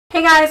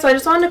Hey guys, so I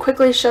just wanted to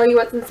quickly show you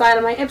what's inside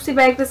of my Ipsy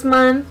bag this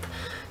month.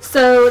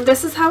 So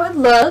this is how it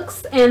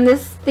looks, and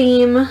this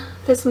theme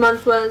this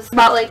month was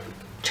about like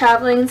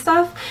traveling and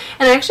stuff.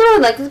 And I actually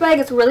really like this bag.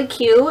 It's really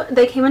cute.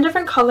 They came in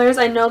different colors.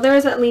 I know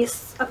there's at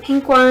least a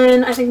pink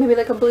one, I think maybe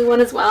like a blue one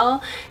as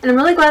well. And I'm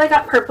really glad I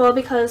got purple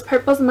because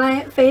purple's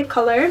my fave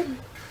color.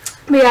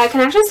 But yeah, I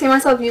can actually see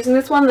myself using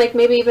this one, like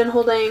maybe even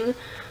holding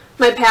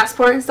my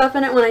passport and stuff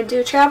in it when I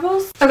do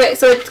travels. Okay,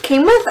 so it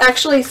came with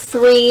actually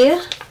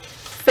 3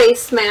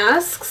 face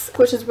masks,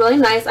 which is really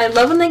nice. I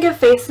love when they give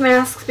face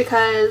masks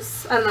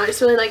because, I don't know, I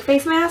just really like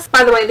face masks.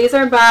 By the way, these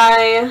are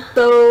by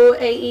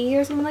AE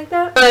or something like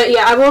that. But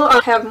yeah, I will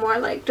have more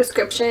like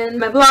description,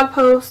 my blog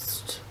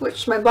post,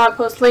 which my blog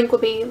post link will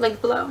be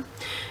linked below.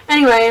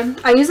 Anyway,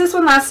 I used this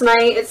one last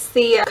night. It's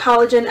the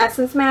Collagen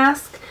Essence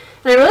Mask,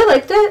 and I really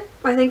liked it.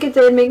 I think it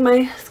did make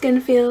my skin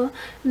feel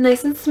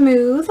nice and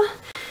smooth.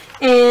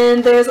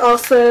 And there's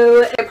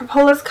also a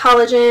Propolis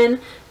Collagen.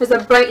 There's a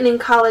Brightening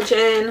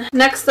Collagen.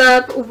 Next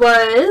up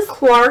was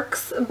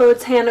Quark's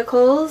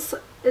Botanicals.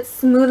 It's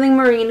Smoothing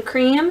Marine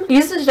Cream. I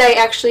used it today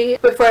actually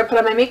before I put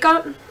on my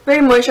makeup. Very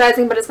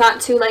moisturizing, but it's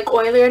not too like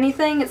oily or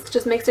anything. It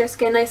just makes your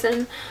skin nice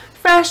and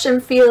fresh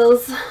and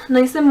feels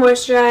nice and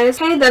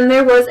moisturized. Okay, then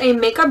there was a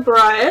makeup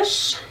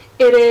brush.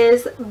 It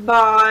is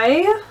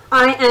by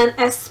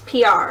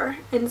INSPR.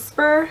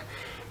 INSPR.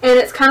 And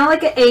it's kind of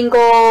like an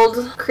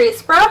angled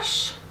crease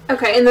brush.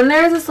 Okay, and then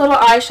there's this little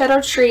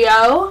eyeshadow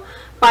trio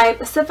by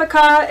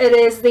Pacifica. It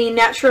is the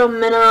Natural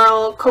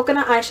Mineral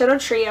Coconut Eyeshadow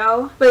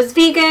Trio. But it's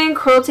vegan,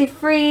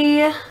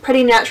 cruelty-free,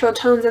 pretty natural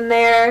tones in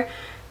there.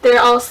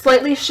 They're all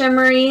slightly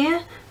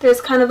shimmery.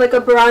 There's kind of like a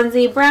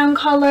bronzy brown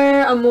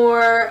color, a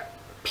more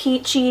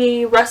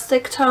peachy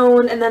rustic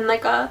tone, and then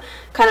like a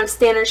kind of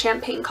standard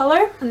champagne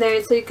color. And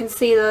there, so you can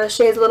see the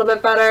shades a little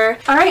bit better.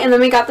 Alright, and then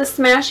we got the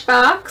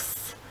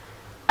Smashbox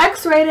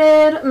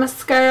X-Rated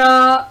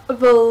Mascara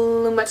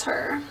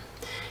Volumeter.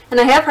 And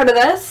I have heard of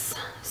this,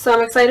 so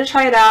I'm excited to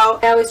try it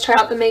out. I always try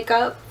out the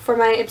makeup for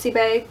my Ipsy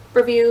bag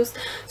reviews.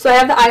 So I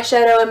have the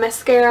eyeshadow and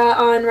mascara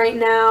on right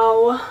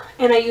now,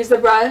 and I use the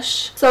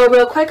brush. So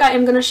real quick, I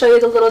am going to show you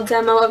the little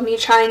demo of me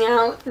trying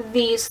out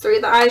these 3,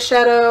 the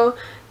eyeshadow,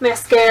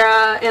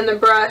 mascara, and the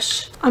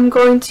brush. I'm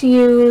going to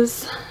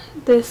use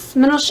this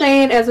middle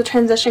shade as a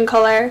transition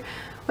color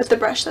with the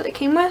brush that it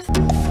came with.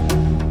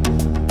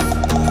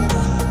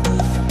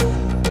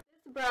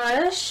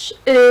 Brush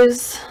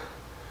is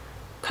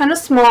kind of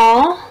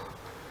small,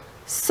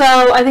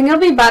 so I think it'll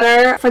be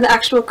better for the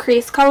actual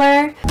crease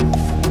color.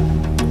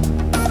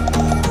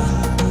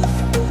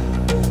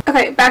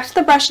 Okay, back to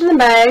the brush in the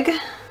bag. I'm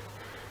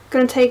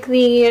gonna take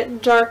the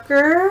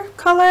darker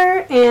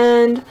color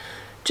and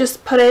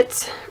just put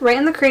it right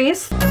in the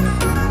crease.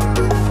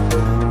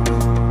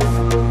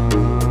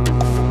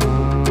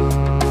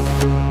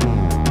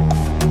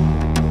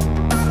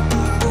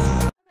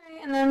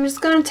 I'm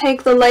just going to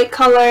take the light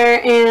color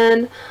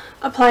and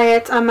apply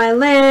it on my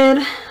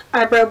lid,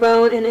 eyebrow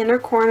bone, and inner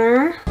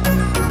corner. And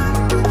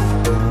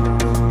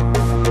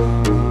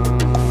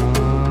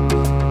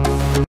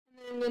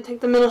then I'm going to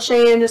take the middle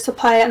shade and just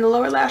apply it on the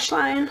lower lash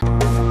line. Okay,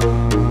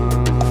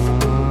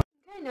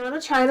 now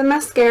to try the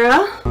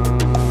mascara.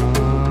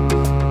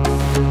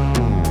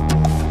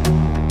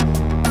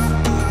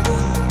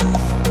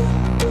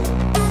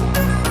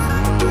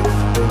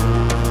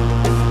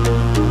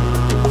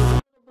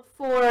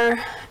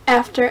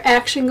 After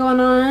action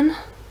going on,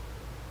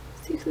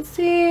 so you can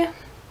see.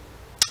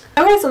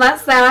 Okay, so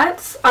that's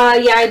that.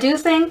 Yeah, I do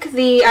think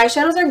the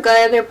eyeshadows are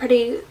good. They're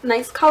pretty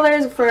nice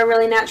colors for a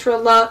really natural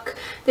look.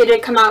 They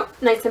did come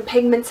out nice and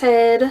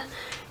pigmented.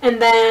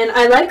 And then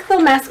I like the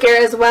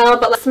mascara as well,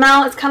 but the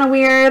smell is kind of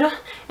weird,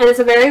 and it's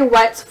a very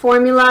wet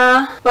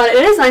formula, but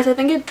it is nice. I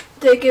think it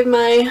did give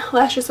my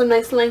lashes some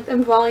nice length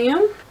and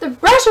volume. The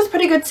brush is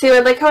pretty good too. I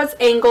like how it's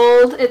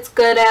angled. It's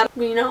good at,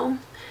 you know,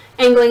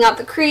 angling out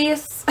the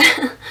crease.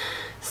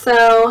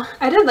 So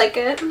I did like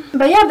it.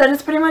 But yeah, that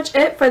is pretty much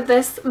it for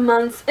this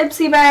month's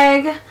Ipsy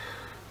bag.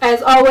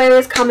 As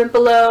always, comment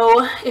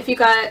below if you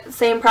got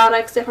same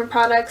products, different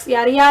products,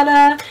 yada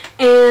yada.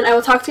 And I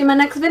will talk to you in my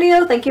next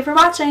video. Thank you for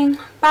watching.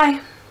 Bye.